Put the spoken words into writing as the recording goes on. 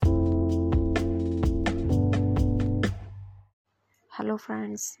Hello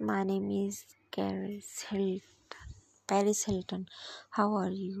friends, my name is Paris Hilton. How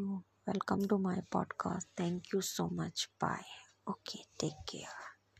are you? Welcome to my podcast. Thank you so much. Bye. Okay, take care.